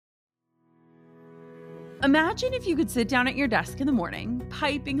Imagine if you could sit down at your desk in the morning,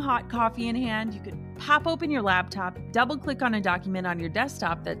 piping hot coffee in hand. You could pop open your laptop, double-click on a document on your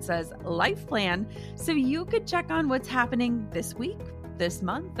desktop that says Life Plan, so you could check on what's happening this week, this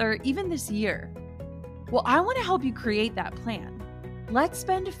month, or even this year. Well, I want to help you create that plan. Let's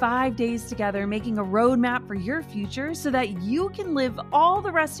spend 5 days together making a roadmap for your future so that you can live all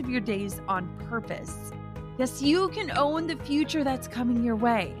the rest of your days on purpose. Yes, you can own the future that's coming your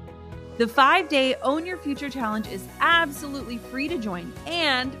way. The 5-day Own Your Future Challenge is absolutely free to join,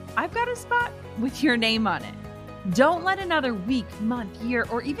 and I've got a spot with your name on it. Don't let another week, month, year,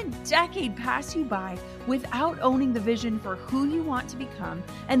 or even decade pass you by without owning the vision for who you want to become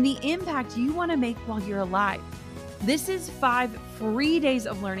and the impact you want to make while you're alive. This is 5 free days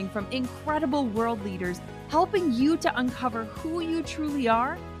of learning from incredible world leaders, helping you to uncover who you truly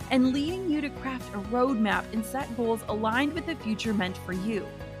are and leading you to craft a roadmap and set goals aligned with the future meant for you.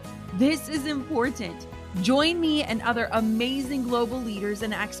 This is important. Join me and other amazing global leaders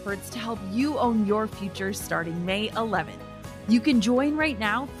and experts to help you own your future starting May 11th. You can join right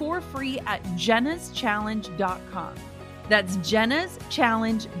now for free at jennaschallenge.com. That's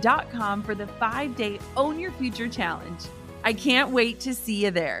jennaschallenge.com for the 5-day Own Your Future Challenge. I can't wait to see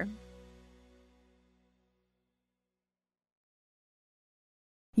you there.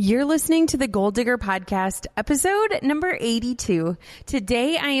 You're listening to the Goal Digger Podcast, episode number 82.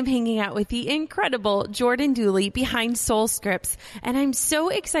 Today, I am hanging out with the incredible Jordan Dooley behind SoulScripts, and I'm so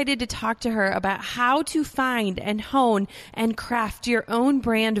excited to talk to her about how to find and hone and craft your own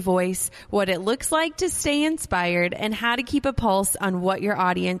brand voice, what it looks like to stay inspired, and how to keep a pulse on what your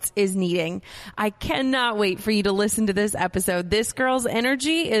audience is needing. I cannot wait for you to listen to this episode. This girl's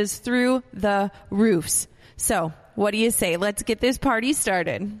energy is through the roofs. So, what do you say? Let's get this party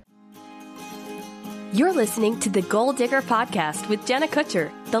started. You're listening to the Goal Digger Podcast with Jenna Kutcher,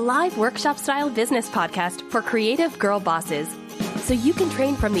 the live workshop-style business podcast for creative girl bosses. So you can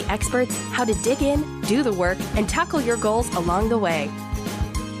train from the experts how to dig in, do the work, and tackle your goals along the way.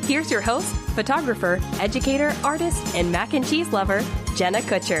 Here's your host, photographer, educator, artist, and mac and cheese lover, Jenna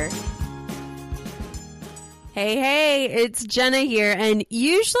Kutcher. Hey, it's Jenna here, and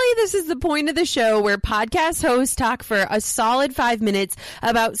usually this is the point of the show where podcast hosts talk for a solid 5 minutes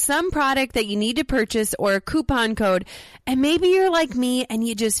about some product that you need to purchase or a coupon code, and maybe you're like me and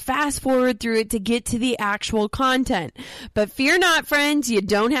you just fast forward through it to get to the actual content. But fear not, friends, you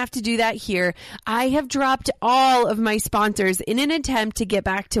don't have to do that here. I have dropped all of my sponsors in an attempt to get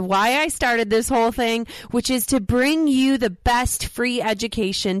back to why I started this whole thing, which is to bring you the best free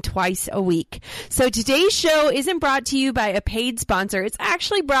education twice a week. So today's show isn't brought to you by a paid sponsor. It's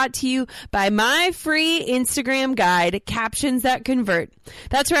actually brought to you by my free Instagram guide, Captions That Convert.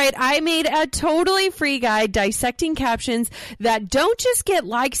 That's right. I made a totally free guide dissecting captions that don't just get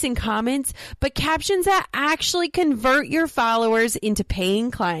likes and comments, but captions that actually convert your followers into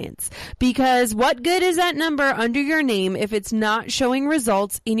paying clients. Because what good is that number under your name if it's not showing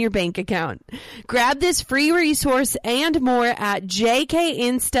results in your bank account? Grab this free resource and more at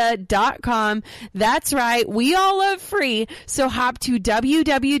jkinsta.com. That's right. We all love free, so hop to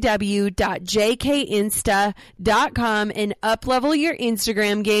www.jkinsta.com and up-level your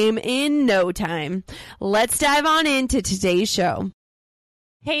Instagram game in no time. Let's dive on into today's show.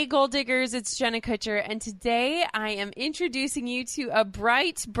 Hey, Goal Diggers, it's Jenna Kutcher, and today I am introducing you to a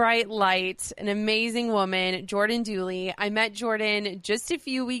bright, bright light, an amazing woman, Jordan Dooley. I met Jordan just a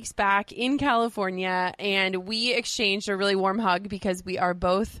few weeks back in California, and we exchanged a really warm hug because we are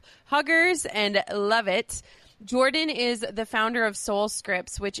both huggers and love it. Jordan is the founder of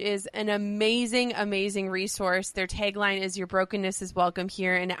SoulScripts, which is an amazing, amazing resource. Their tagline is "Your brokenness is welcome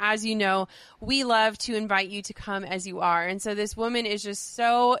here." And as you know, we love to invite you to come as you are. And so this woman is just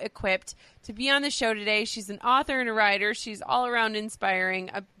so equipped to be on the show today. She's an author and a writer. She's all around inspiring,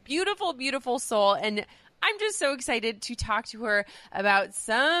 a beautiful, beautiful soul. And I'm just so excited to talk to her about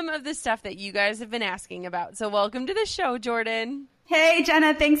some of the stuff that you guys have been asking about. So welcome to the show, Jordan. Hey,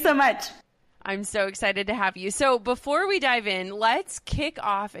 Jenna. Thanks so much. I'm so excited to have you. So before we dive in, let's kick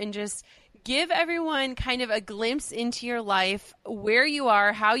off and just give everyone kind of a glimpse into your life, where you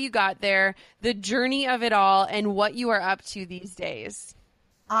are, how you got there, the journey of it all, and what you are up to these days.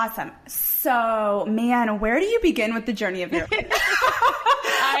 Awesome. So, man, where do you begin with the journey of your life?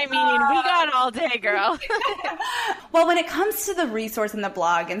 I mean, we got all day, girl. Well, when it comes to the resource and the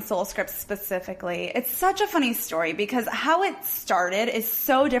blog and SoulScripts specifically, it's such a funny story because how it started is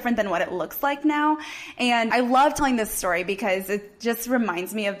so different than what it looks like now. And I love telling this story because it just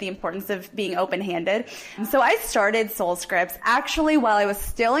reminds me of the importance of being open-handed. So I started SoulScripts actually while I was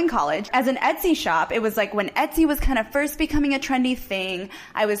still in college as an Etsy shop. It was like when Etsy was kind of first becoming a trendy thing.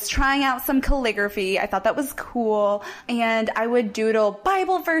 I was trying out some calligraphy. I thought that was cool. And I would doodle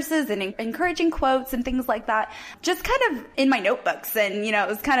Bible verses and encouraging quotes and things like that, just kind of in my notebooks. And, it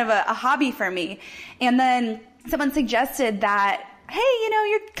was kind of a hobby for me. And then someone suggested that, hey,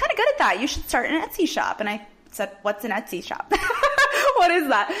 you're kind of good at that. You should start an Etsy shop. And I said, what's an Etsy shop? What is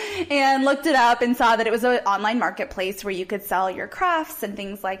that? And looked it up and saw that it was an online marketplace where you could sell your crafts and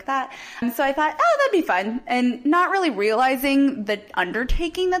things like that. And so I thought, oh, that'd be fun. And not really realizing the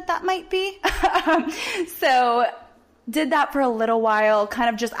undertaking that might be. So did that for a little while, kind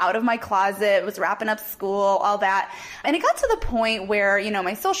of just out of my closet, was wrapping up school, all that. And it got to the point where,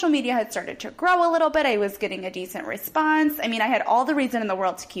 my social media had started to grow a little bit. I was getting a decent response. I mean, I had all the reason in the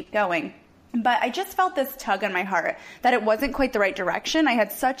world to keep going. But I just felt this tug on my heart that it wasn't quite the right direction. I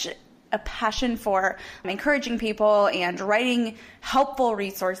had such a passion for encouraging people and writing helpful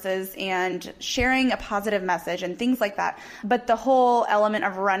resources and sharing a positive message and things like that. But the whole element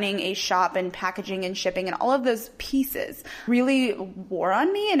of running a shop and packaging and shipping and all of those pieces really wore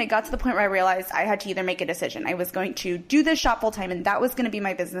on me. And it got to the point where I realized I had to either make a decision. I was going to do this shop full time and that was going to be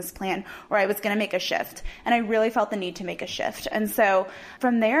my business plan, or I was going to make a shift. And I really felt the need to make a shift. And so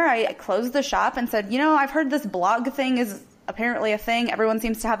from there, I closed the shop and said, I've heard this blog thing is apparently a thing. Everyone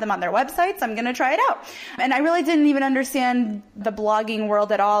seems to have them on their websites. I'm going to try it out. And I really didn't even understand the blogging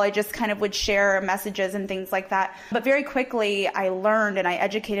world at all. I just kind of would share messages and things like that. But very quickly, I learned and I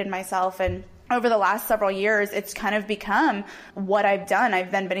educated myself. And over the last several years, it's kind of become what I've done.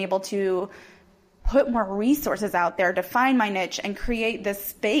 I've then been able to put more resources out there to find my niche and create this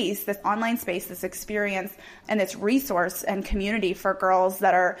space, this online space, this experience, and this resource and community for girls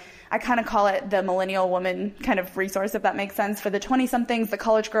that are, I kind of call it the millennial woman kind of resource, if that makes sense, for the 20-somethings, the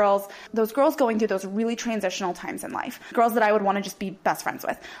college girls, those girls going through those really transitional times in life, girls that I would want to just be best friends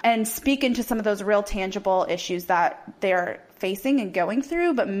with, and speak into some of those real tangible issues that they're facing and going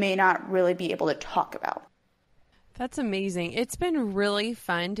through, but may not really be able to talk about. That's amazing. It's been really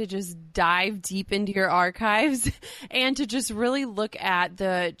fun to just dive deep into your archives and to just really look at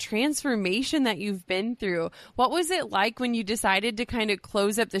the transformation that you've been through. What was it like when you decided to kind of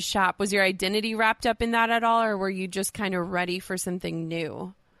close up the shop? Was your identity wrapped up in that at all, or were you just kind of ready for something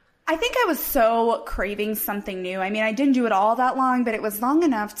new? I think I was so craving something new. I mean, I didn't do it all that long, but it was long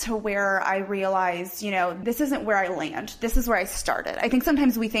enough to where I realized, this isn't where I land. This is where I started. I think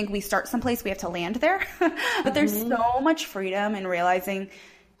sometimes we think we start someplace, we have to land there. But there's so much freedom in realizing,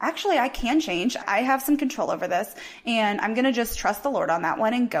 actually, I can change. I have some control over this, and I'm going to just trust the Lord on that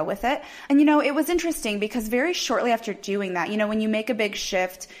one and go with it. And, it was interesting because very shortly after doing that, when you make a big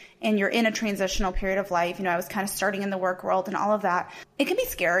shift and you're in a transitional period of life, I was kind of starting in the work world and all of that. It can be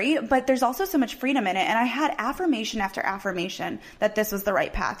scary, but there's also so much freedom in it. And I had affirmation after affirmation that this was the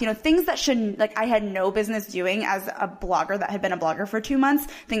right path. Things that I had no business doing as a blogger that had been a blogger for 2 months,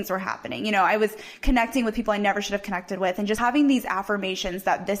 things were happening. I was connecting with people I never should have connected with and just having these affirmations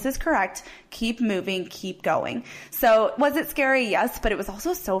that this is correct, keep moving, keep going. So was it scary? Yes, but it was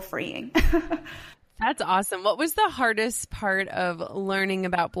also so freeing. That's awesome. What was the hardest part of learning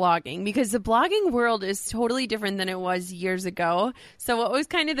about blogging? Because the blogging world is totally different than it was years ago. So what was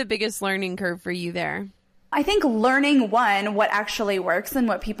kind of the biggest learning curve for you there? I think learning, one, what actually works and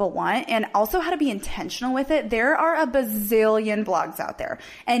what people want, and also how to be intentional with it. There are a bazillion blogs out there,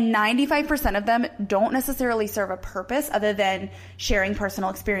 and 95% of them don't necessarily serve a purpose other than sharing personal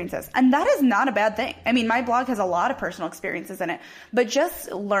experiences. And that is not a bad thing. I mean, my blog has a lot of personal experiences in it, but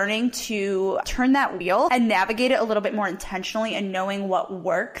just learning to turn that wheel and navigate it a little bit more intentionally and knowing what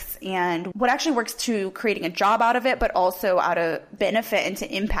works and what actually works to creating a job out of it, but also out of benefit and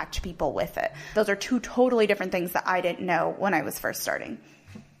to impact people with it. Those are two totally different things that I didn't know when I was first starting.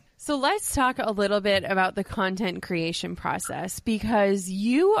 So let's talk a little bit about the content creation process, because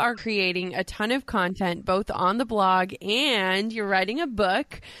you are creating a ton of content both on the blog and you're writing a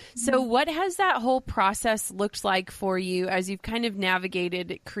book. So what has that whole process looked like for you as you've kind of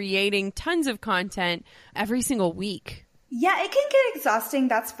navigated creating tons of content every single week? Yeah, it can get exhausting,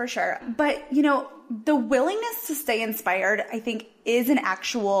 that's for sure. But, the willingness to stay inspired, I think, is an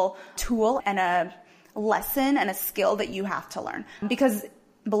actual tool and a lesson and a skill that you have to learn. Because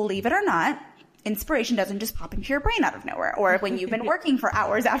believe it or not, inspiration doesn't just pop into your brain out of nowhere, or when you've been working for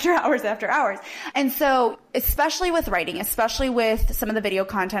hours after hours after hours. And so, especially with writing, especially with some of the video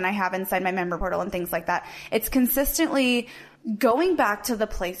content I have inside my member portal and things like that, it's consistently going back to the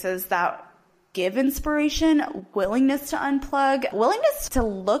places that give inspiration, willingness to unplug, willingness to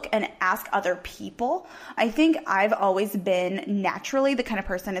look and ask other people. I think I've always been naturally the kind of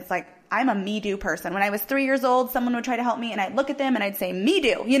person, it's like, I'm a me do person. When I was 3 years old, someone would try to help me and I'd look at them and I'd say, me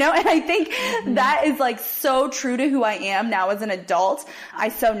do, and I think that is like so true to who I am now as an adult. I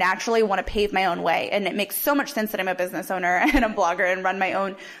so naturally want to pave my own way. And it makes so much sense that I'm a business owner and a blogger and run my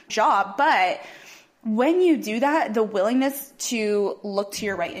own job. But when you do that, the willingness to look to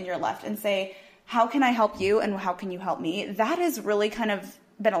your right and your left and say, how can I help you and how can you help me? That has really kind of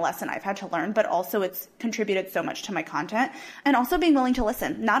been a lesson I've had to learn, but also it's contributed so much to my content, and also being willing to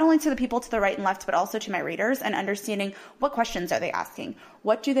listen, not only to the people to the right and left, but also to my readers, and understanding what questions are they asking?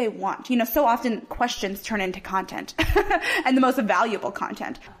 What do they want? So often questions turn into content and the most valuable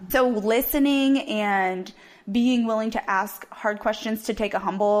content. So listening and being willing to ask hard questions, to take a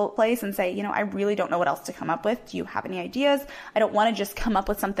humble place and say, I really don't know what else to come up with. Do you have any ideas? I don't want to just come up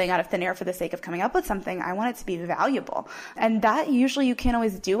with something out of thin air for the sake of coming up with something. I want it to be valuable. And that usually you can't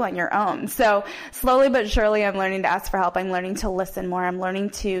always do on your own. So slowly but surely, I'm learning to ask for help. I'm learning to listen more. I'm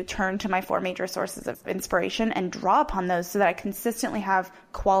learning to turn to my 4 major sources of inspiration and draw upon those so that I consistently have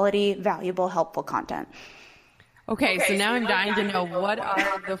quality, valuable, helpful content. Okay, so now I'm dying to know, what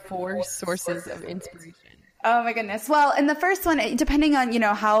are the 4 sources of inspiration? Oh my goodness. Well, in the first one, depending on,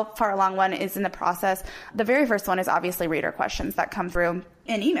 how far along one is in the process, the very first one is obviously reader questions that come through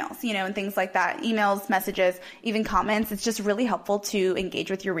in emails, and things like that. Emails, messages, even comments. It's just really helpful to engage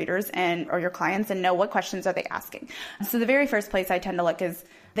with your readers or your clients and know what questions are they asking. So the very first place I tend to look is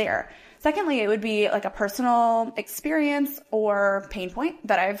there. Secondly, it would be like a personal experience or pain point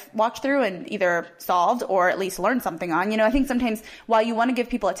that I've walked through and either solved or at least learned something on. I think sometimes while you want to give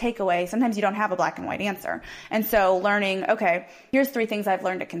people a takeaway, sometimes you don't have a black and white answer. And so learning, okay, here's 3 things I've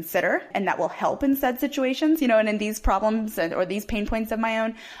learned to consider and that will help in said situations, and in these problems or these pain points of my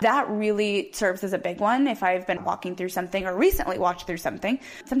own, that really serves as a big one. If I've been walking through something or recently walked through something,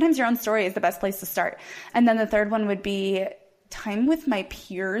 sometimes your own story is the best place to start. And then the third one would be time with my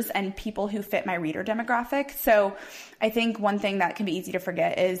peers and people who fit my reader demographic. So I think one thing that can be easy to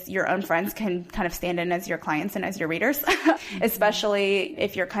forget is your own friends can kind of stand in as your clients and as your readers, especially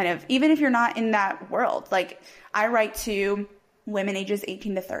if you're even if you're not in that world. Like I write to women ages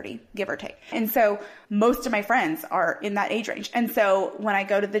 18 to 30, give or take. And so most of my friends are in that age range. And so when I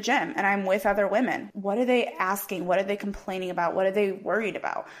go to the gym and I'm with other women, what are they asking? What are they complaining about? What are they worried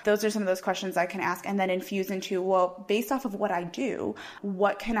about? Those are some of those questions I can ask and then infuse into, well, based off of what I do,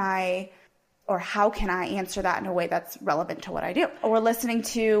 what can I or how can I answer that in a way that's relevant to what I do? Or listening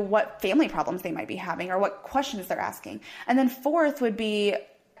to what family problems they might be having or what questions they're asking. And then fourth would be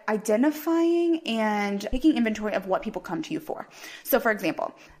identifying and taking inventory of what people come to you for. So for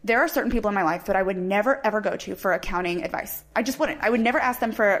example, there are certain people in my life that I would never ever go to for accounting advice. I just wouldn't. I would never ask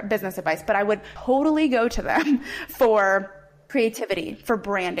them for business advice, but I would totally go to them for creativity, for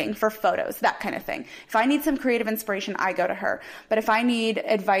branding, for photos, that kind of thing. If I need some creative inspiration, I go to her. But if I need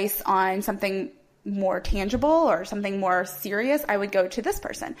advice on something more tangible or something more serious, I would go to this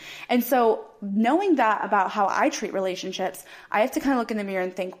person. And so knowing that about how I treat relationships, I have to kind of look in the mirror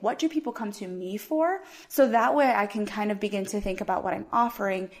and think, what do people come to me for? So that way I can kind of begin to think about what I'm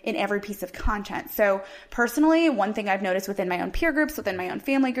offering in every piece of content. So personally, one thing I've noticed within my own peer groups, within my own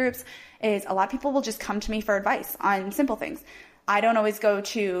family groups, is a lot of people will just come to me for advice on simple things. I don't always go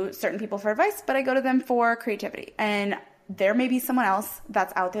to certain people for advice, but I go to them for creativity. And there may be someone else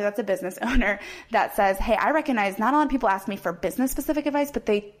that's out there that's a business owner that says, hey, I recognize not a lot of people ask me for business specific advice, but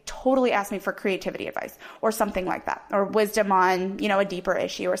they totally ask me for creativity advice or something like that, or wisdom on, a deeper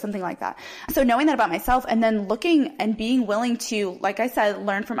issue or something like that. So knowing that about myself and then looking and being willing to, like I said,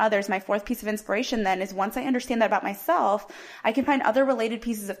 learn from others. My fourth piece of inspiration then is once I understand that about myself, I can find other related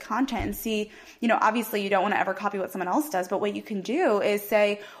pieces of content and see, obviously you don't want to ever copy what someone else does, but what you can do is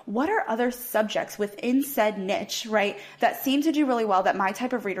say, what are other subjects within said niche, right, that seem to do really well that my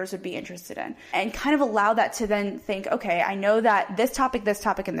type of readers would be interested in, and kind of allow that to then think, okay, I know that this topic,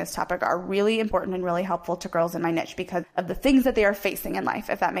 and this topic are really important and really helpful to girls in my niche because of the things that they are facing in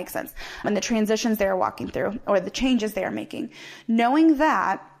life, if that makes sense, and the transitions they are walking through or the changes they are making. Knowing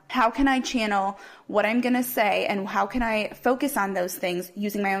that, how can I channel what I'm going to say and how can I focus on those things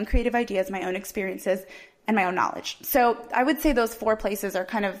using my own creative ideas, my own experiences, and my own knowledge? So I would say those 4 places are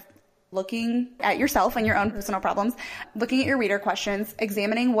kind of looking at yourself and your own personal problems, looking at your reader questions,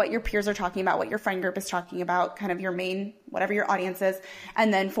 examining what your peers are talking about, what your friend group is talking about, kind of your main, whatever your audience is.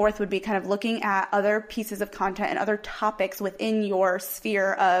 And then fourth would be kind of looking at other pieces of content and other topics within your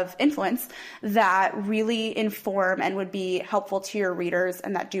sphere of influence that really inform and would be helpful to your readers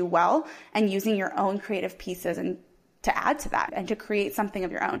and that do well, and using your own creative pieces and to add to that and to create something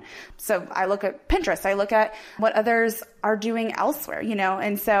of your own. So I look at Pinterest, I look at what others are doing elsewhere,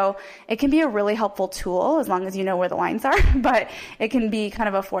 and so it can be a really helpful tool as long as you know where the lines are, but it can be kind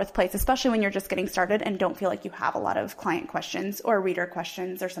of a fourth place, especially when you're just getting started and don't feel like you have a lot of client questions or reader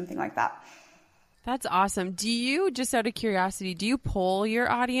questions or something like that. That's awesome. Do you, just out of curiosity, do you poll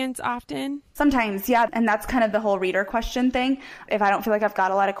your audience often? Sometimes, yeah. And that's kind of the whole reader question thing. If I don't feel like I've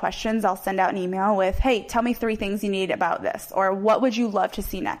got a lot of questions, I'll send out an email with, hey, tell me 3 things you need about this, or what would you love to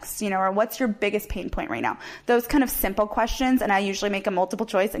see next, or what's your biggest pain point right now? Those kind of simple questions. And I usually make a multiple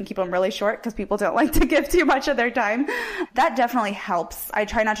choice and keep them really short because people don't like to give too much of their time. That definitely helps. I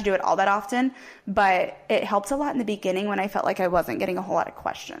try not to do it all that often, but it helped a lot in the beginning when I felt like I wasn't getting a whole lot of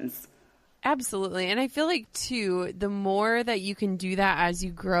questions. Absolutely. And I feel like, too, the more that you can do that as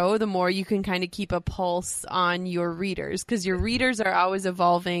you grow, the more you can kind of keep a pulse on your readers, because your readers are always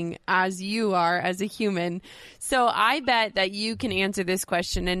evolving as you are as a human. So I bet that you can answer this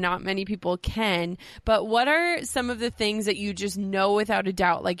question, and not many people can. But what are some of the things that you just know without a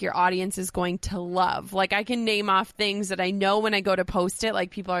doubt, like your audience is going to love? Like I can name off things that I know when I go to post it,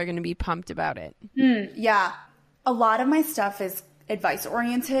 like people are going to be pumped about it. Yeah. A lot of my stuff is advice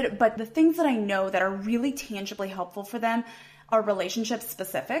oriented, but the things that I know that are really tangibly helpful for them are relationship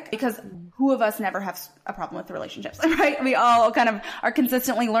specific, because who of us never has a problem with the relationships, right? We all kind of are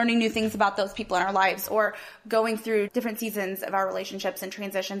consistently learning new things about those people in our lives or going through different seasons of our relationships and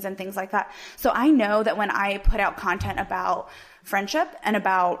transitions and things like that. So I know that when I put out content about friendship and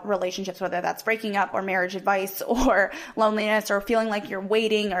about relationships, whether that's breaking up or marriage advice or loneliness or feeling like you're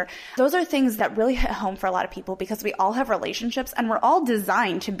waiting, or those are things that really hit home for a lot of people, because we all have relationships and we're all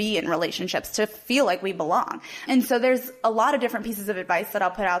designed to be in relationships to feel like we belong. And so there's a lot of different pieces of advice that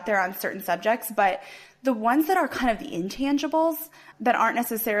I'll put out there on certain subjects, but the ones that are kind of the intangibles that aren't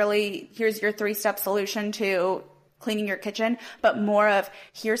necessarily, here's your 3-step solution to cleaning your kitchen, but more of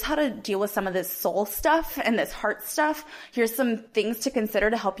here's how to deal with some of this soul stuff and this heart stuff. Here's some things to consider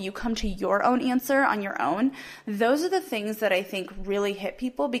to help you come to your own answer on your own. Those are the things that I think really hit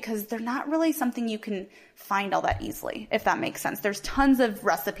people, because they're not really something you can find all that easily, if that makes sense. There's tons of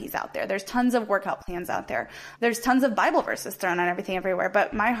recipes out there. There's tons of workout plans out there. There's tons of Bible verses thrown on everything everywhere.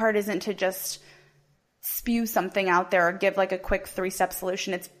 But my heart isn't to just spew something out there or give like a quick 3-step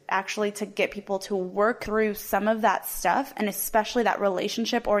solution. It's actually to get people to work through some of that stuff, and especially that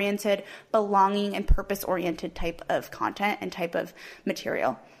relationship oriented, belonging and purpose oriented type of content and type of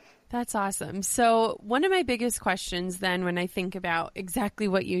material. That's awesome. So one of my biggest questions then when I think about exactly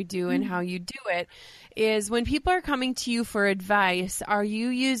what you do and how you do it is, when people are coming to you for advice, are you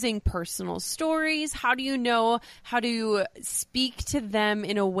using personal stories? How do you know how to speak to them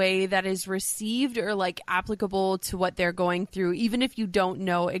in a way that is received or like applicable to what they're going through, even if you don't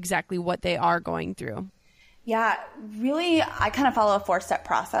know exactly what they are going through? Yeah, really, I kind of follow a 4-step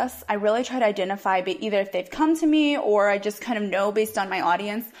process. I really try to identify either if they've come to me or I just kind of know based on my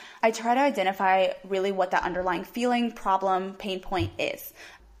audience. I try to identify really what that underlying feeling, problem, pain point is,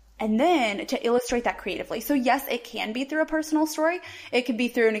 and then to illustrate that creatively. So yes, it can be through a personal story. It could be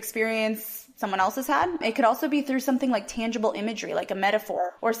through an experience someone else has had. It could also be through something like tangible imagery, like a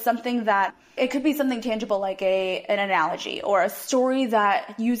metaphor, or something that, it could be something tangible like an analogy or a story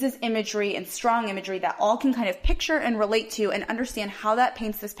that uses imagery and strong imagery that all can kind of picture and relate to and understand how that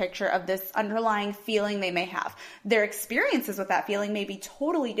paints this picture of this underlying feeling they may have. Their experiences with that feeling may be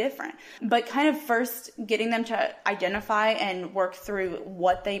totally different, but kind of first getting them to identify and work through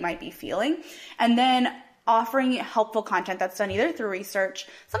what they might be feeling, and then offering helpful content that's done either through research,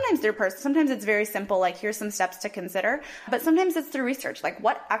 sometimes through sometimes it's very simple, like here's some steps to consider, but sometimes it's through research, like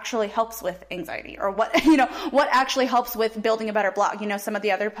what actually helps with anxiety, or what, what actually helps with building a better blog. Some of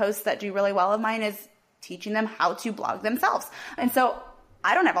the other posts that do really well of mine is teaching them how to blog themselves. And so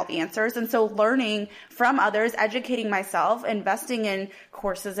I don't have all the answers. And so learning from others, educating myself, investing in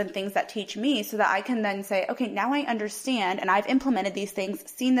courses and things that teach me so that I can then say, okay, now I understand and I've implemented these things,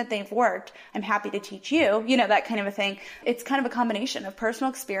 seen that they've worked. I'm happy to teach you, that kind of a thing. It's kind of a combination of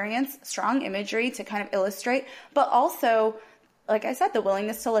personal experience, strong imagery to kind of illustrate, but also, like I said, the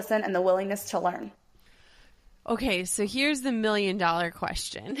willingness to listen and the willingness to learn. Okay, so here's the $1 million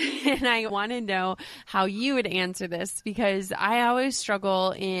question, and I want to know how you would answer this, because I always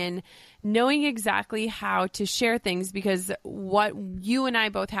struggle in knowing exactly how to share things, because what you and I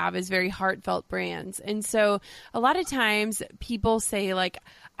both have is very heartfelt brands. And so a lot of times people say like,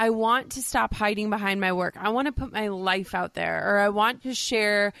 I want to stop hiding behind my work. I want to put my life out there, or I want to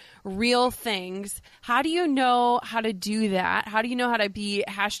share real things. How do you know how to do that? How do you know how to be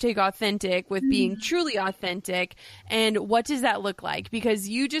 #authentic with being truly authentic? And what does that look like? Because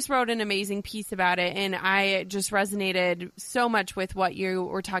you just wrote an amazing piece about it, and I just resonated so much with what you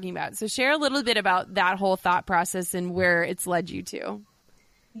were talking about. So share a little bit about that whole thought process and where it's led you to.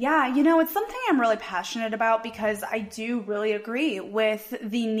 Yeah, it's something I'm really passionate about, because I do really agree with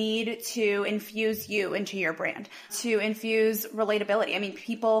the need to infuse you into your brand, to infuse relatability. I mean,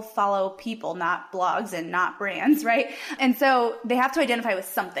 people follow people, not blogs and not brands, right? And so they have to identify with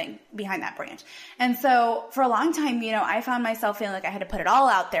something behind that brand. And so for a long time, I found myself feeling like I had to put it all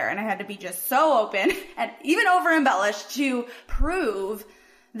out there, and I had to be just so open and even over embellished to prove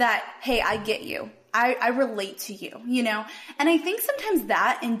that, hey, I get you. I relate to you, And I think sometimes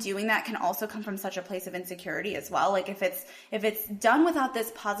that in doing that can also come from such a place of insecurity as well. Like if it's done without this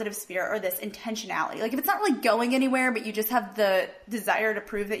positive spirit or this intentionality, like if it's not really going anywhere, but you just have the desire to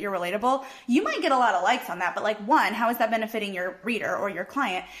prove that you're relatable, you might get a lot of likes on that. But like, one, how is that benefiting your reader or your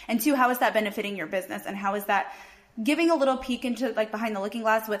client? And two, how is that benefiting your business? And how is that giving a little peek into like behind the looking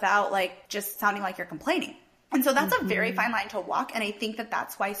glass without like just sounding like you're complaining? And so that's a very fine line to walk. And I think that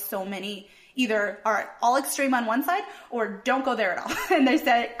that's why so many either are all extreme on one side or don't go there at all. And they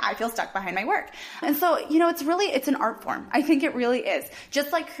say, I feel stuck behind my work. And so, it's an art form. I think it really is.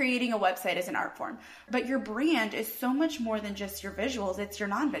 Just like creating a website is an art form. But your brand is so much more than just your visuals. It's your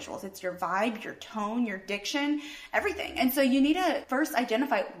non-visuals. It's your vibe, your tone, your diction, everything. And so you need to first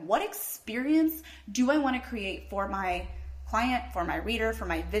identify, what experience do I want to create for my client, for my reader, for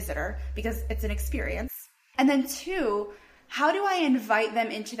my visitor, because it's an experience. And then two, how do I invite them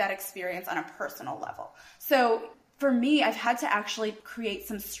into that experience on a personal level? So for me, I've had to actually create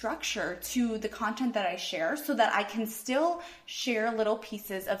some structure to the content that I share so that I can still share little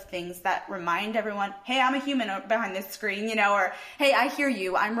pieces of things that remind everyone, hey, I'm a human behind this screen, or hey, I hear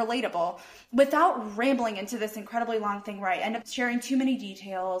you, I'm relatable, without rambling into this incredibly long thing where I end up sharing too many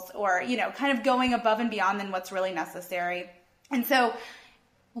details or, kind of going above and beyond than what's really necessary. And so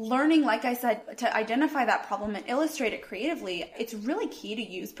learning, like I said, to identify that problem and illustrate it creatively, it's really key to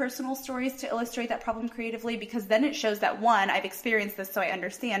use personal stories to illustrate that problem creatively, because then it shows that, one, I've experienced this so I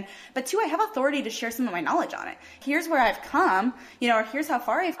understand, but two, I have authority to share some of my knowledge on it. Here's where I've come, or here's how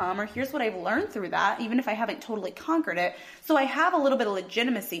far I've come, or here's what I've learned through that, even if I haven't totally conquered it. So I have a little bit of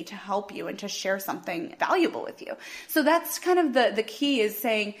legitimacy to help you and to share something valuable with you. So that's kind of the key, is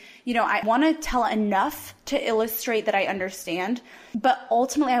saying, I want to tell enough to illustrate that I understand, but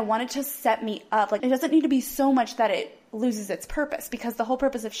ultimately I want it to set me up. Like, it doesn't need to be so much that it loses its purpose, because the whole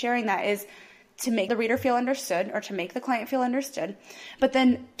purpose of sharing that is to make the reader feel understood, or to make the client feel understood, but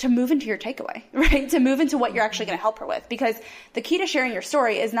then to move into your takeaway, right? To move into what you're actually going to help her with, because the key to sharing your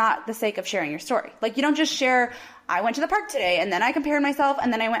story is not the sake of sharing your story. Like, you don't just share, I went to the park today and then I compared myself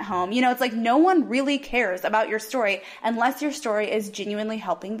and then I went home. It's like no one really cares about your story unless your story is genuinely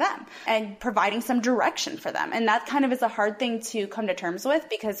helping them and providing some direction for them. And that kind of is a hard thing to come to terms with,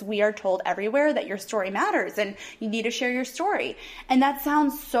 because we are told everywhere that your story matters and you need to share your story. And that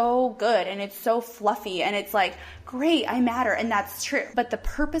sounds so good and it's so fluffy and it's like, great, I matter. And that's true. But the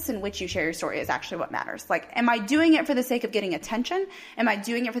purpose in which you share your story is actually what matters. Like, am I doing it for the sake of getting attention? Am I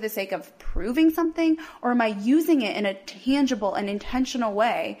doing it for the sake of proving something? Or am I using it in a tangible and intentional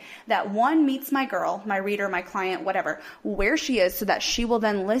way that, one, meets my girl, my reader, my client, whatever, where she is, so that she will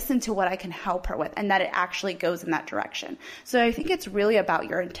then listen to what I can help her with, and that it actually goes in that direction. So I think it's really about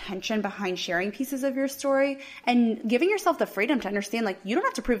your intention behind sharing pieces of your story and giving yourself the freedom to understand, like, you don't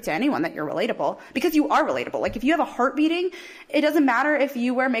have to prove to anyone that you're relatable, because you are relatable. Like, if you have a heart beating, it doesn't matter if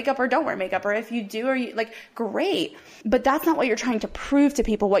you wear makeup or don't wear makeup, or if you do or you, like, great. But that's not what you're trying to prove to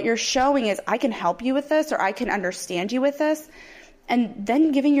people. What you're showing is, I can help you with this, or I can understand you with this. And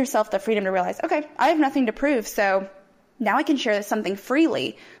then giving yourself the freedom to realize, okay, I have nothing to prove, so now I can share something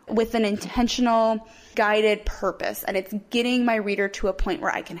freely with an intentional, guided purpose. And it's getting my reader to a point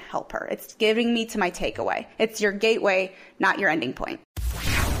where I can help her. It's getting me to my takeaway. It's your gateway, not your ending point.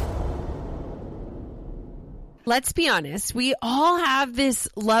 Let's be honest. We all have this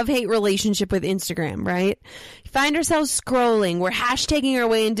love-hate relationship with Instagram, right? Find ourselves scrolling. We're hashtagging our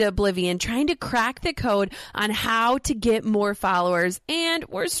way into oblivion, trying to crack the code on how to get more followers. And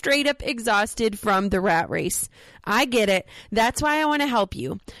we're straight up exhausted from the rat race. I get it. That's why I want to help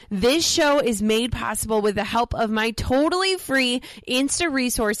you. This show is made possible with the help of my totally free Insta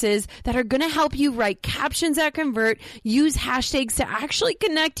resources that are going to help you write captions that convert, use hashtags to actually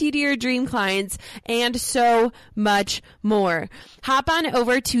connect you to your dream clients, and so much more. Hop on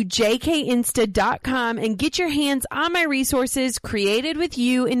over to jkinsta.com and get your hands on my resources created with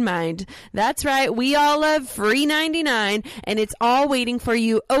you in mind. That's right. We all love free 99, and it's all waiting for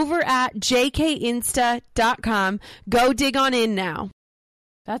you over at jkinsta.com. Go dig on in now.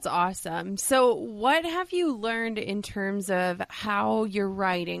 That's awesome. So what have you learned in terms of how you're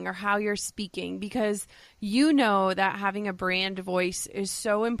writing or how you're speaking? Because you know that having a brand voice is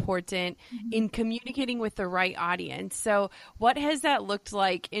so important in communicating with the right audience. So what has that looked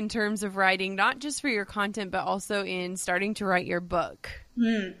like in terms of writing, not just for your content, but also in starting to write your book?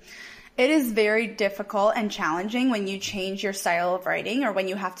 It is very difficult and challenging when you change your style of writing or when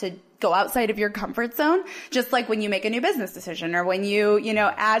you have to go outside of your comfort zone, just like when you make a new business decision or when you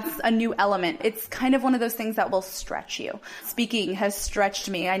add a new element. It's kind of one of those things that will stretch you. Speaking has stretched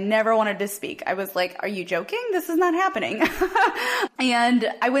me. I never wanted to speak. I was like, are you joking? This is not happening. And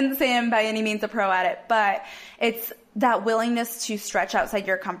I wouldn't say I'm by any means a pro at it, but it's that willingness to stretch outside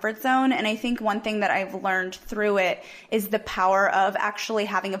your comfort zone. And I think one thing that I've learned through it is the power of actually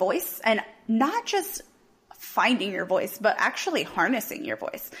having a voice and not just finding your voice, but actually harnessing your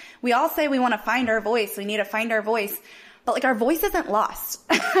voice. We all say we want to find our voice. We need to find our voice, but like our voice isn't lost.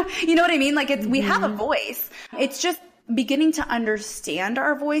 You know what I mean? Like we have a voice. It's just beginning to understand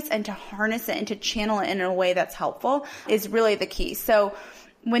our voice and to harness it and to channel it in a way that's helpful is really the key. So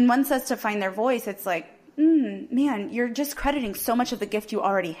when one says to find their voice, it's like, man, you're just crediting so much of the gift you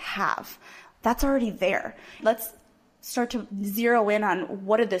already have. That's already there. Let's start to zero in on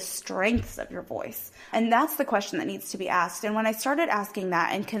what are the strengths of your voice. And that's the question that needs to be asked. And when I started asking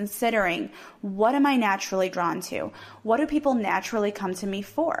that and considering what am I naturally drawn to? What do people naturally come to me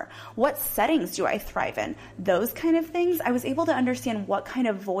for? What settings do I thrive in? Those kind of things. I was able to understand what kind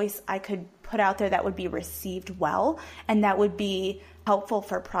of voice I could put out there that would be received well and that would be helpful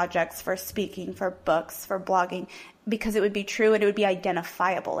for projects, for speaking, for books, for blogging, because it would be true and it would be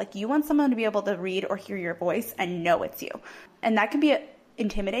identifiable. Like you want someone to be able to read or hear your voice and know it's you. And that can be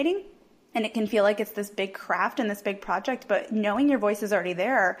intimidating and it can feel like it's this big craft and this big project, but knowing your voice is already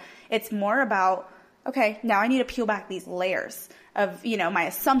there, it's more about, okay, now I need to peel back these layers of, my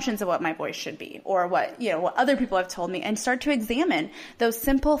assumptions of what my voice should be or what other people have told me and start to examine those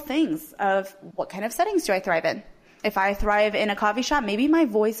simple things of what kind of settings do I thrive in? If I thrive in a coffee shop, maybe my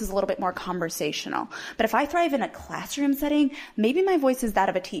voice is a little bit more conversational. But if I thrive in a classroom setting, maybe my voice is that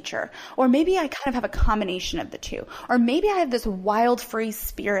of a teacher. Or maybe I kind of have a combination of the two. Or maybe I have this wild, free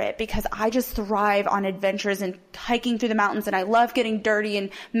spirit because I just thrive on adventures and hiking through the mountains and I love getting dirty and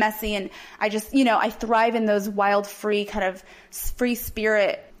messy. And I just, I thrive in those wild, free kind of free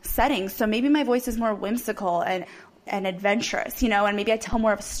spirit settings. So maybe my voice is more whimsical and adventurous, and maybe I tell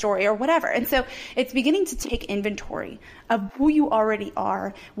more of a story or whatever. And so it's beginning to take inventory of who you already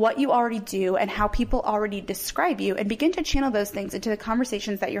are, what you already do, and how people already describe you, and begin to channel those things into the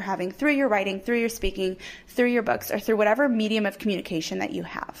conversations that you're having through your writing, through your speaking, through your books, or through whatever medium of communication that you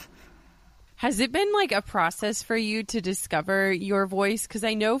have. Has it been like a process for you to discover your voice? Because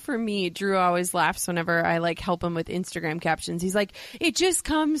I know for me, Drew always laughs whenever I help him with Instagram captions. He's like, it just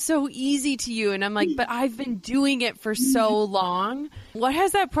comes so easy to you. And I'm like, but I've been doing it for so long. What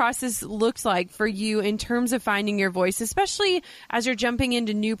has that process looked like for you in terms of finding your voice, especially as you're jumping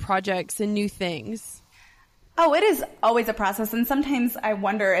into new projects and new things? Oh, it is always a process. And sometimes I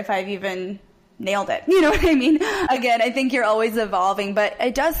wonder if I've even nailed it. You know what I mean? Again, I think you're always evolving, but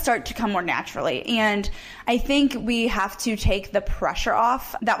it does start to come more naturally. And I think we have to take the pressure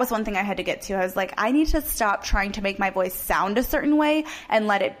off. That was one thing I had to get to. I was like, I need to stop trying to make my voice sound a certain way and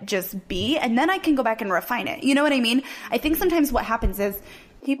let it just be. And then I can go back and refine it. You know what I mean? I think sometimes what happens is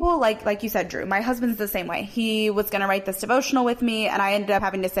people like you said, Drew, my husband's the same way. He was going to write this devotional with me and I ended up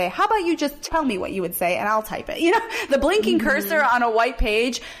having to say, how about you just tell me what you would say and I'll type it. The blinking cursor on a white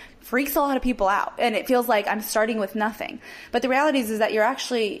page freaks a lot of people out and it feels like I'm starting with nothing. But the reality is that you're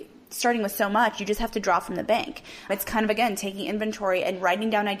actually starting with so much, you just have to draw from the bank. It's kind of, again, taking inventory and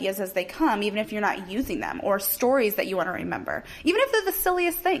writing down ideas as they come, even if you're not using them, or stories that you want to remember, even if they're the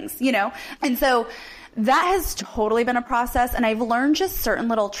silliest things, And so that has totally been a process. And I've learned just certain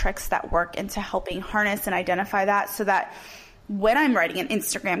little tricks that work into helping harness and identify that so that when I'm writing an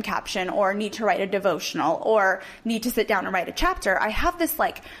Instagram caption or need to write a devotional or need to sit down and write a chapter, I have this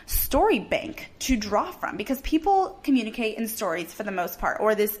like story bank to draw from, because people communicate in stories for the most part,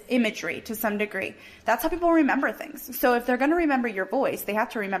 or this imagery to some degree. That's how people remember things. So if they're going to remember your voice, they have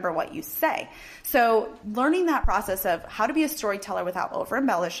to remember what you say. So learning that process of how to be a storyteller without over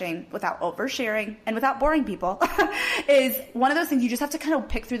embellishing, without oversharing, and without boring people is one of those things you just have to kind of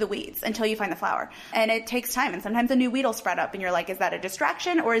pick through the weeds until you find the flower. And it takes time. And sometimes a new weed will spread up and you're like, is that a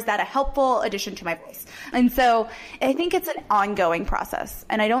distraction or is that a helpful addition to my voice? And so I think it's an ongoing process.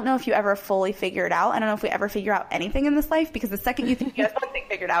 And I don't know if you ever fully figure it out. I don't know if we ever figure out anything in this life, because the second you think you have one thing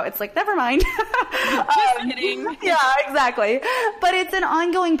figured out, it's like, never mind. Yeah, exactly. But it's an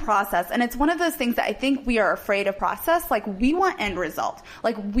ongoing process. And it's one of those things that I think we are afraid of process. Like, we want end result.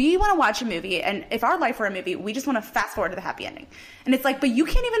 Like, we want to watch a movie, and if our life were a movie, we just want to fast forward to the happy ending. And it's like, but you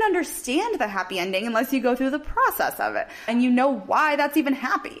can't even understand the happy ending unless you go through the process of it and you know why that's even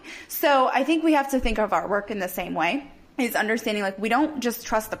happy. So I think we have to think of our work in the same way. Is understanding, like, we don't just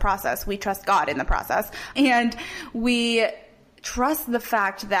trust the process, we trust God in the process. And we trust the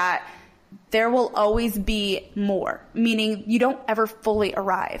fact that there will always be more, meaning you don't ever fully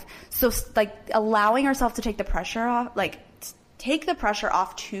arrive. So like allowing ourselves to take the pressure off, like take the pressure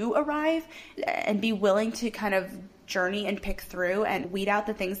off to arrive, and be willing to kind of journey and pick through and weed out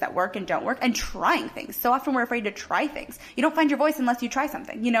the things that work and don't work, and trying things. So often we're afraid to try things. You don't find your voice unless you try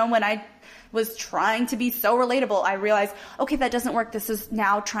something. You know, when I was trying to be so relatable, I realized, okay, that doesn't work. This is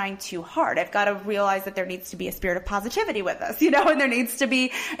now trying too hard. I've got to realize that there needs to be a spirit of positivity with this, you know, and there needs to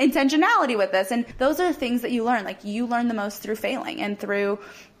be intentionality with this. And those are the things that you learn. Like, you learn the most through failing and through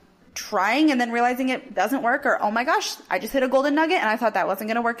trying and then realizing it doesn't work, or, oh my gosh, I just hit a golden nugget and I thought that wasn't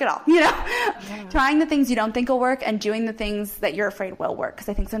going to work at all. You know, trying the things you don't think will work and doing the things that you're afraid will work. Because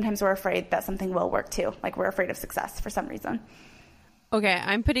I think sometimes we're afraid that something will work too. Like, we're afraid of success for some reason. Okay,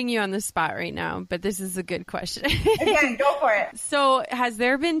 I'm putting you on the spot right now, but this is a good question. Again, go for it. So has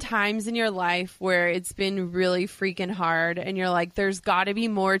there been times in your life where it's been really freaking hard and you're like, there's got to be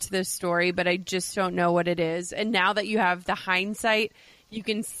more to this story, but I just don't know what it is? And now that you have the hindsight, you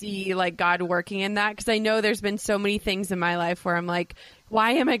can see like God working in that? Because I know there's been so many things in my life where I'm like,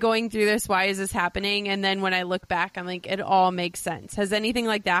 why am I going through this? Why is this happening? And then when I look back, I'm like, it all makes sense. Has anything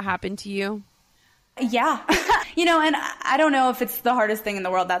like that happened to you? Yeah. You know, and I don't know if it's the hardest thing in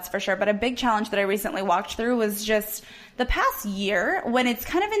the world, that's for sure. But a big challenge that I recently walked through was just the past year, when it's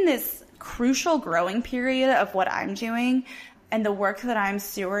kind of in this crucial growing period of what I'm doing and the work that I'm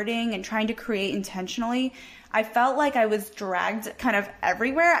stewarding and trying to create intentionally. I felt like I was dragged kind of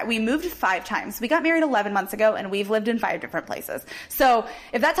everywhere. We moved 5 times. We got married 11 months ago, and we've lived in 5 different places. So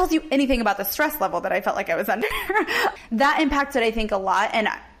if that tells you anything about the stress level that I felt like I was under, that impacted, I think, a lot. And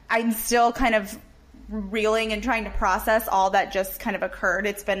I'm still kind of reeling and trying to process all that just kind of occurred.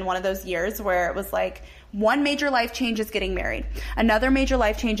 It's been one of those years where it was like, one major life change is getting married. Another major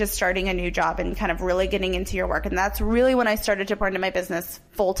life change is starting a new job and kind of really getting into your work. And that's really when I started to pour into my business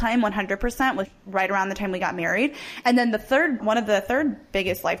full-time, 100%, was right around the time we got married. And then one of the third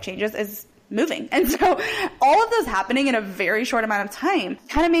biggest life changes is moving. And so all of those happening in a very short amount of time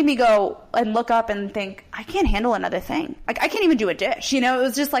kind of made me go and look up and think, I can't handle another thing. Like, I can't even do a dish. You know, it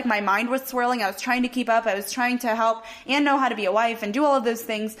was just like my mind was swirling. I was trying to keep up. I was trying to help and know how to be a wife and do all of those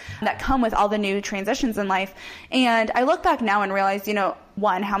things that come with all the new transitions in life. And I look back now and realize, you know,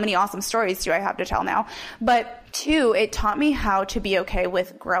 1, how many awesome stories do I have to tell now? But 2, it taught me how to be okay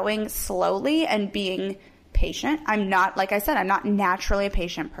with growing slowly and being patient. I'm not, like I said, I'm not naturally a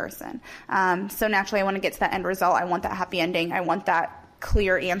patient person. So naturally I want to get to that end result. I want that happy ending. I want that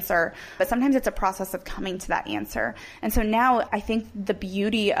clear answer. But sometimes it's a process of coming to that answer. And so now I think the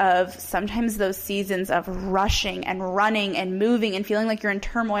beauty of sometimes those seasons of rushing and running and moving and feeling like you're in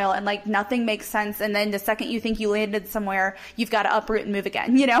turmoil and like nothing makes sense. And then the second you think you landed somewhere, you've got to uproot and move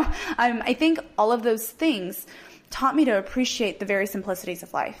again. You know, I think all of those things taught me to appreciate the very simplicities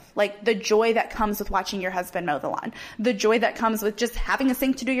of life. Like the joy that comes with watching your husband mow the lawn, the joy that comes with just having a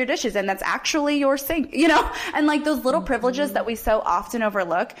sink to do your dishes, and that's actually your sink, you know, and like those little privileges that we so often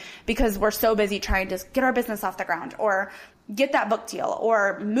overlook because we're so busy trying to get our business off the ground or get that book deal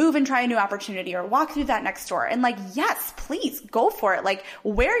or move and try a new opportunity or walk through that next door. And like, yes, please go for it. Like,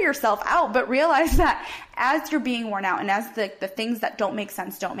 wear yourself out, but realize that as you're being worn out and as the things that don't make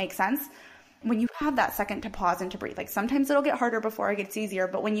sense, when you have that second to pause and to breathe, like sometimes it'll get harder before it gets easier,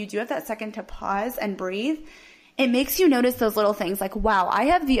 but when you do have that second to pause and breathe, it makes you notice those little things like, wow, I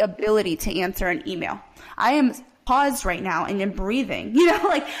have the ability to answer an email. I am paused right now and am breathing. You know,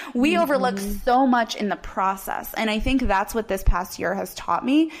 like we overlook so much in the process. And I think that's what this past year has taught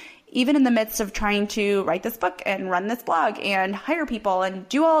me. Even in the midst of trying to write this book and run this blog and hire people and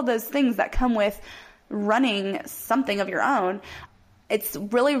do all those things that come with running something of your own, it's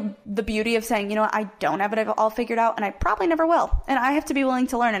really the beauty of saying, you know what, I don't have it all figured out and I probably never will. And I have to be willing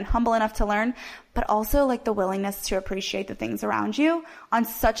to learn and humble enough to learn, but also like the willingness to appreciate the things around you on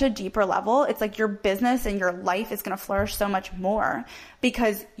such a deeper level. It's like your business and your life is going to flourish so much more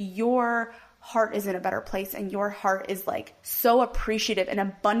because your heart is in a better place and your heart is like so appreciative and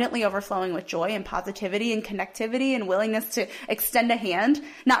abundantly overflowing with joy and positivity and connectivity and willingness to extend a hand,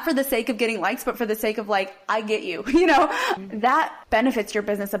 not for the sake of getting likes, but for the sake of like, I get you, you know, that benefits your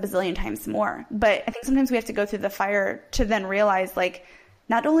business a bazillion times more. But I think sometimes we have to go through the fire to then realize like,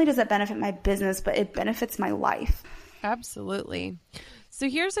 not only does it benefit my business, but it benefits my life. Absolutely. So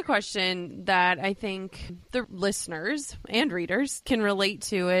here's a question that I think the listeners and readers can relate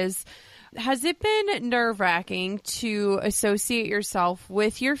to is, has it been nerve-wracking to associate yourself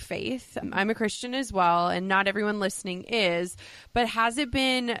with your faith? I'm a Christian as well, and not everyone listening is, but has it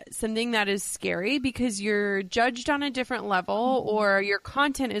been something that is scary because you're judged on a different level or your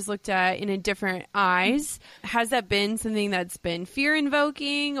content is looked at in a different eyes? Has that been something that's been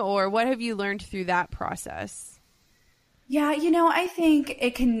fear-invoking, or what have you learned through that process? Yeah, you know, I think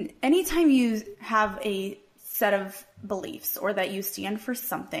it can, anytime you have a set of beliefs or that you stand for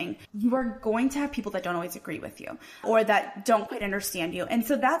something, you are going to have people that don't always agree with you or that don't quite understand you. And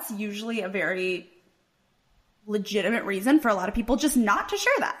so that's usually a very legitimate reason for a lot of people just not to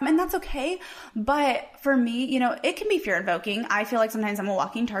share that. And that's okay. But for me, you know, it can be fear invoking. I feel like sometimes I'm a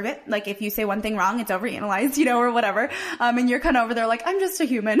walking target. Like if you say one thing wrong, it's overanalyzed, you know, or whatever. And you're kind of over there like, I'm just a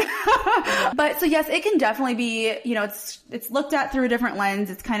human. But so yes, it can definitely be, you know, it's looked at through a different lens.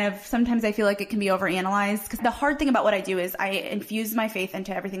 It's kind of, sometimes I feel like it can be overanalyzed because the hard thing about what I do is I infuse my faith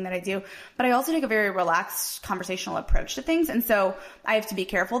into everything that I do, but I also take a very relaxed conversational approach to things. And so I have to be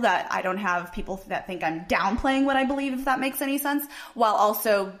careful that I don't have people that think I'm downplaying what I believe, if that makes any sense, while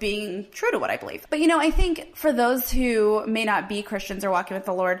also being true to what I believe. But, you know, I think for those who may not be Christians or walking with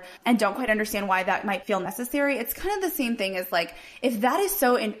the Lord and don't quite understand why that might feel necessary, it's kind of the same thing as like, if that is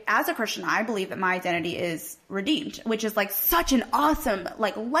so, as a Christian, I believe that my identity is redeemed, which is like such an awesome,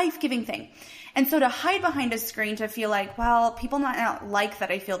 like life-giving thing. And so to hide behind a screen to feel like, well, people might not like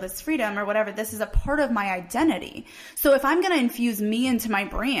that I feel this freedom or whatever, this is a part of my identity. So if I'm going to infuse me into my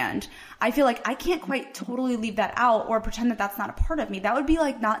brand, I feel like I can't quite totally leave that out or pretend that that's not a part of me. That would be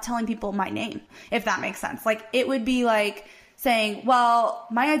like not telling people my name, if that makes sense. Like it would be like saying, well,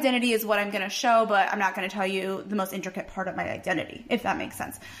 my identity is what I'm going to show, but I'm not going to tell you the most intricate part of my identity, if that makes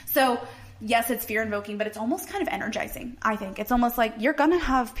sense. So yes, it's fear invoking, but it's almost kind of energizing. I think it's almost like you're going to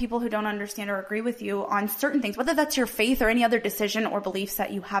have people who don't understand or agree with you on certain things, whether that's your faith or any other decision or beliefs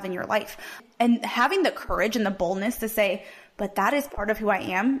that you have in your life. And having the courage and the boldness to say, but that is part of who I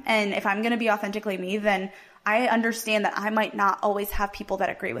am. And if I'm going to be authentically me, then I understand that I might not always have people that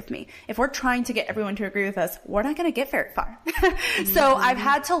agree with me. If we're trying to get everyone to agree with us, we're not going to get very far. So I've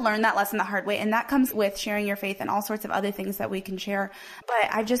had to learn that lesson the hard way. And that comes with sharing your faith and all sorts of other things that we can share. But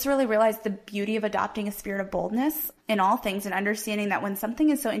I've just really realized the beauty of adopting a spirit of boldness in all things and understanding that when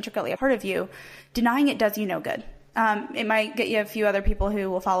something is so intricately a part of you, denying it does you no good. It might get you a few other people who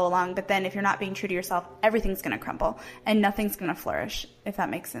will follow along, but then if you're not being true to yourself, everything's going to crumble and nothing's going to flourish, if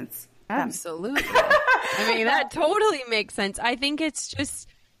that makes sense. Absolutely. I mean, that totally makes sense. I think it's just,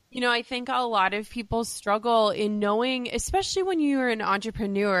 you know, I think a lot of people struggle in knowing, especially when you're an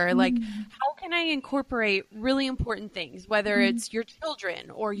entrepreneur, like how can I incorporate really important things, whether it's your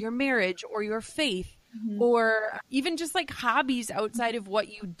children or your marriage or your faith or even just like hobbies outside of what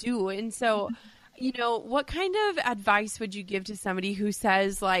you do. And so, you know, what kind of advice would you give to somebody who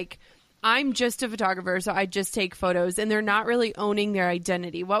says like, I'm just a photographer, so I just take photos, and they're not really owning their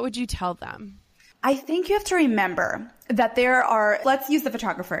identity? What would you tell them? I think you have to remember that there are, let's use the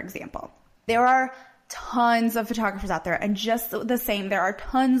photographer example. There are tons of photographers out there, and just the same, there are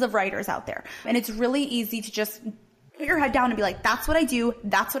tons of writers out there. And it's really easy to just put your head down and be like, that's what I do.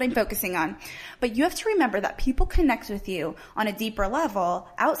 That's what I'm focusing on. But you have to remember that people connect with you on a deeper level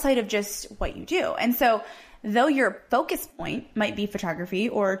outside of just what you do. And so though your focus point might be photography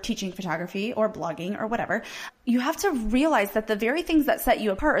or teaching photography or blogging or whatever, you have to realize that the very things that set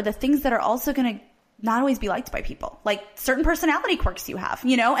you apart are the things that are also going to not always be liked by people, like certain personality quirks you have,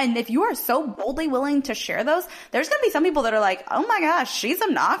 you know, and if you are so boldly willing to share those, there's going to be some people that are like, oh my gosh, she's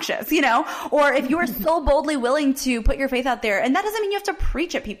obnoxious, you know, or if you are so boldly willing to put your faith out there, and that doesn't mean you have to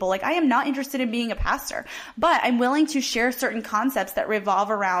preach at people. Like I am not interested in being a pastor, but I'm willing to share certain concepts that revolve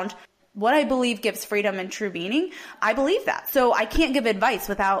around what I believe gives freedom and true meaning, I believe that. So I can't give advice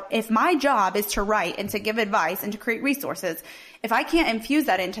if my job is to write and to give advice and to create resources, if I can't infuse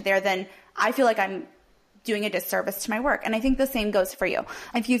that into there, then I feel like I'm doing a disservice to my work. And I think the same goes for you.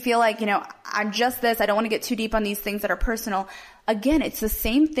 If you feel like, I'm just this, I don't want to get too deep on these things that are personal. Again, it's the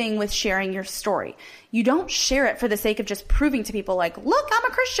same thing with sharing your story. You don't share it for the sake of just proving to people like, look, I'm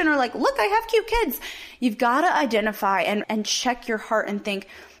a Christian, or like, look, I have cute kids. You've got to identify and check your heart and think,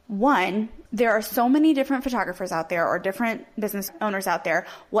 one, there are so many different photographers out there or different business owners out there.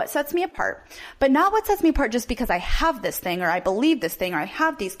 What sets me apart? But not what sets me apart just because I have this thing or I believe this thing or I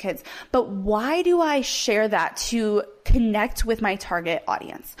have these kids. But why do I share that to connect with my target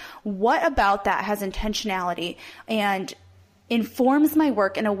audience? What about that has intentionality and informs my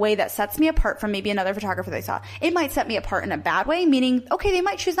work in a way that sets me apart from maybe another photographer they saw? It might set me apart in a bad way, meaning, okay, they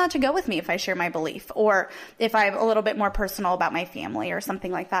might choose not to go with me if I share my belief or if I'm a little bit more personal about my family or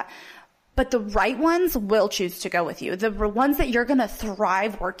something like that. But the right ones will choose to go with you. The ones that you're going to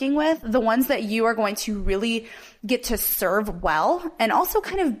thrive working with, the ones that you are going to really get to serve well and also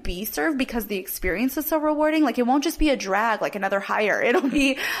kind of be served because the experience is so rewarding. Like it won't just be a drag, like another hire. It'll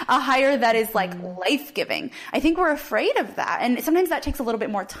be a hire that is like life-giving. I think we're afraid of that. And sometimes that takes a little bit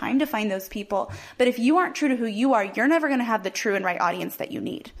more time to find those people. But if you aren't true to who you are, you're never going to have the true and right audience that you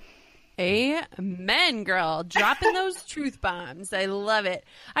need. Amen, girl. Dropping those truth bombs. I love it.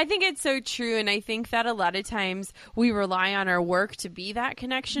 I think it's so true. And I think that a lot of times we rely on our work to be that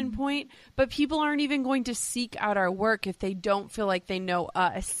connection point, but people aren't even going to seek out our work if they don't feel like they know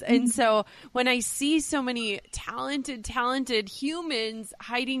us. And so when I see so many talented humans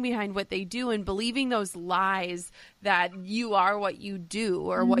hiding behind what they do and believing those lies that you are what you do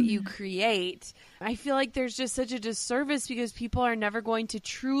or what you create, I feel like there's just such a disservice because people are never going to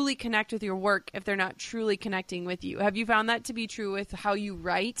truly connect with your work if they're not truly connecting with you. Have you found that to be true with how you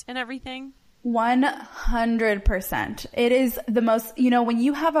write and everything? 100%. It is the most, when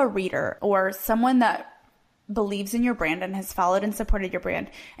you have a reader or someone that believes in your brand and has followed and supported your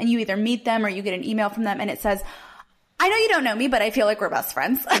brand, and you either meet them or you get an email from them and it says, I know you don't know me, but I feel like we're best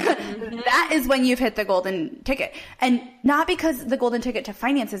friends. That is when you've hit the golden ticket. And not because the golden ticket to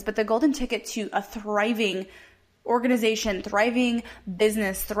finances, but the golden ticket to a thriving organization, thriving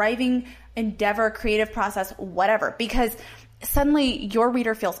business, thriving endeavor, creative process, whatever. Because suddenly your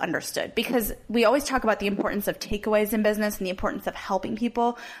reader feels understood. Because we always talk about the importance of takeaways in business and the importance of helping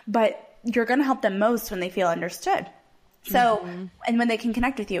people, but you're going to help them most when they feel understood. So, and when they can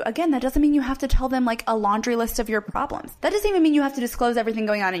connect with you, again, that doesn't mean you have to tell them like a laundry list of your problems. That doesn't even mean you have to disclose everything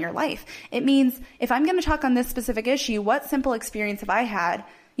going on in your life. It means if I'm going to talk on this specific issue, what simple experience have I had,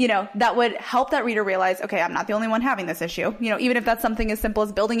 that would help that reader realize, okay, I'm not the only one having this issue. Even if that's something as simple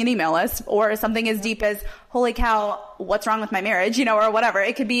as building an email list or something as deep as, holy cow, what's wrong with my marriage, or whatever.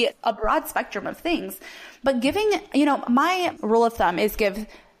 It could be a broad spectrum of things. But giving, my rule of thumb is give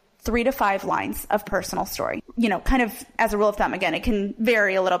 3 to 5 lines of personal story, kind of as a rule of thumb. Again, it can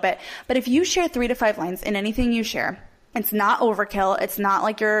vary a little bit, but if you share 3 to 5 lines in anything you share, it's not overkill. It's not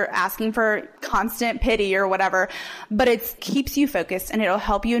like you're asking for constant pity or whatever, but it keeps you focused and it'll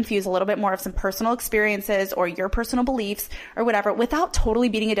help you infuse a little bit more of some personal experiences or your personal beliefs or whatever without totally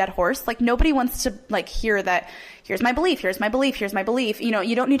beating a dead horse. Like nobody wants to hear that. Here's my belief. Here's my belief. Here's my belief. You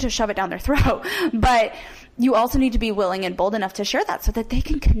don't need to shove it down their throat, but you also need to be willing and bold enough to share that so that they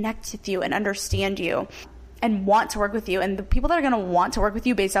can connect with you and understand you and want to work with you. And the people that are going to want to work with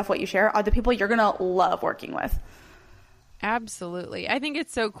you based off what you share are the people you're going to love working with. Absolutely. I think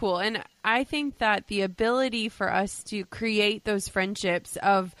it's so cool. And I think that the ability for us to create those friendships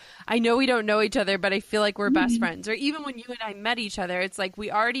of, I know we don't know each other, but I feel like we're best friends. Or even when you and I met each other, it's like we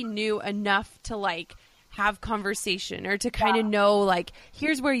already knew enough to have conversation or to kind of know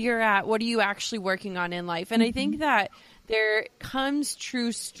here's where you're at. What are you actually working on in life? And I think that there comes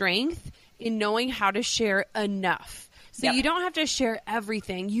true strength in knowing how to share enough. So you don't have to share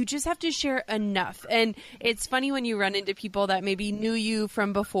everything. You just have to share enough. And it's funny when you run into people that maybe knew you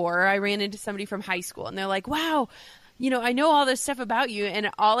from before. I ran into somebody from high school and they're like, wow, I know all this stuff about you.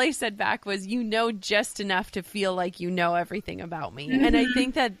 And all I said back was, just enough to feel like you know everything about me. And I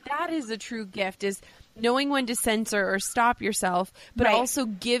think that is a true gift, is knowing when to censor or stop yourself, but also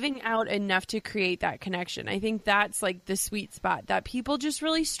giving out enough to create that connection. I think that's the sweet spot that people just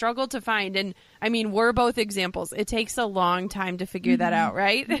really struggle to find. And I mean, we're both examples. It takes a long time to figure that out,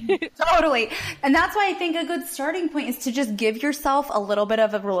 right? Totally. And that's why I think a good starting point is to just give yourself a little bit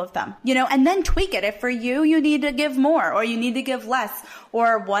of a rule of thumb, and then tweak it. If for you need to give more or you need to give less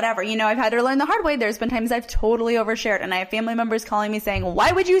or whatever, I've had to learn the hard way. There's been times I've totally overshared and I have family members calling me saying,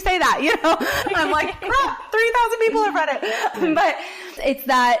 why would you say that? I'm like, crap, 3,000 people have read it. But it's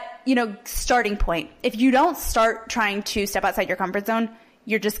that, starting point. If you don't start trying to step outside your comfort zone,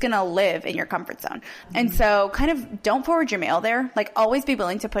 you're just going to live in your comfort zone. And so kind of don't forward your mail there. Like always be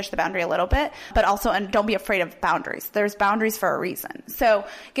willing to push the boundary a little bit, but also, and don't be afraid of boundaries. There's boundaries for a reason. So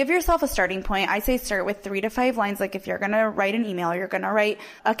give yourself a starting point. I say start with 3 to 5 lines. Like if you're going to write an email, you're going to write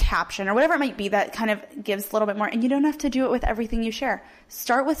a caption or whatever it might be that kind of gives a little bit more. And you don't have to do it with everything you share.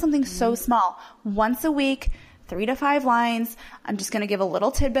 Start with something so small. Once a week, 3 to 5 lines. I'm just going to give a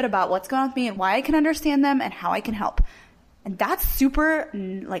little tidbit about what's going on with me and why I can understand them and how I can help. And that's super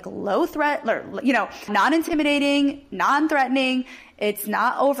low threat, non-intimidating, non-threatening. It's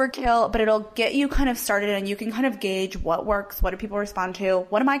not overkill, but it'll get you kind of started and you can kind of gauge what works. What do people respond to?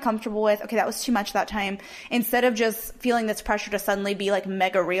 What am I comfortable with? Okay, that was too much that time. Instead of just feeling this pressure to suddenly be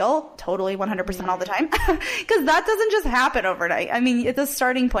mega real, totally 100% all the time. Because that doesn't just happen overnight. I mean, it's a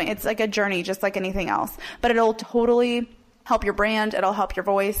starting point. It's like a journey, just like anything else. But it'll totally help your brand. It'll help your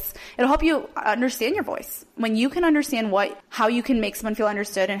voice. It'll help you understand your voice. When you can understand how you can make someone feel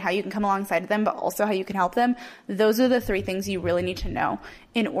understood and how you can come alongside them, but also how you can help them, those are the 3 things you really need to know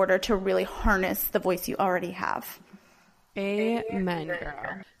in order to really harness the voice you already have. Amen,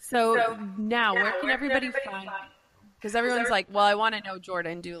 girl. So now where can everybody find, because everyone's like, well, I want to know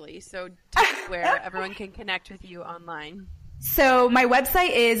Jordan Dooley. So tell me where everyone can connect with you online. So my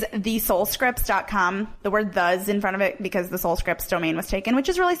website is thesoulscripts.com. The word "the's" in front of it because the SoulScripts domain was taken, which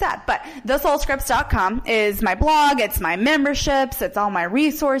is really sad. But thesoulscripts.com is my blog. It's my memberships. It's all my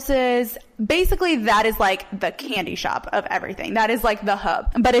resources. Basically, that is like the candy shop of everything. That is like the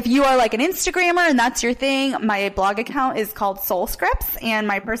hub. But if you are like an Instagrammer and that's your thing, my blog account is called SoulScripts and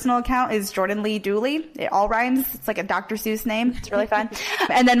my personal account is Jordan Lee Dooley. It all rhymes. It's like a Dr. Seuss name. It's really fun.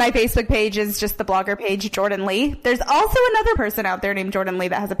 And then my Facebook page is just the blogger page, Jordan Lee. There's also another person out there named Jordan Lee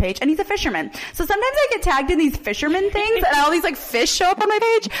that has a page, and he's a fisherman. So sometimes I get tagged in these fisherman things and all these fish show up on my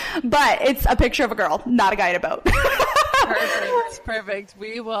page, but it's a picture of a girl, not a guy in a boat. Perfect.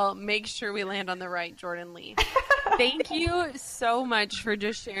 We will make sure we land on the right Jordan Lee. Thank you so much for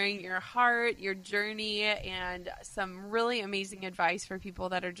just sharing your heart, your journey, and some really amazing advice for people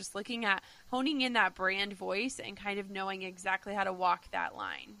that are just looking at honing in that brand voice and kind of knowing exactly how to walk that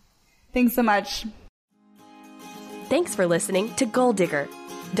line. Thanks so much. Thanks for listening to Goal Digger.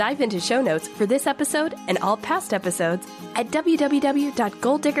 Dive into show notes for this episode and all past episodes at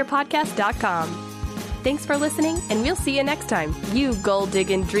www.goaldiggerpodcast.com. Thanks for listening, and we'll see you next time. You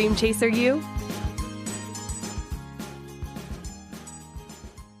goal-digging dream chaser, you.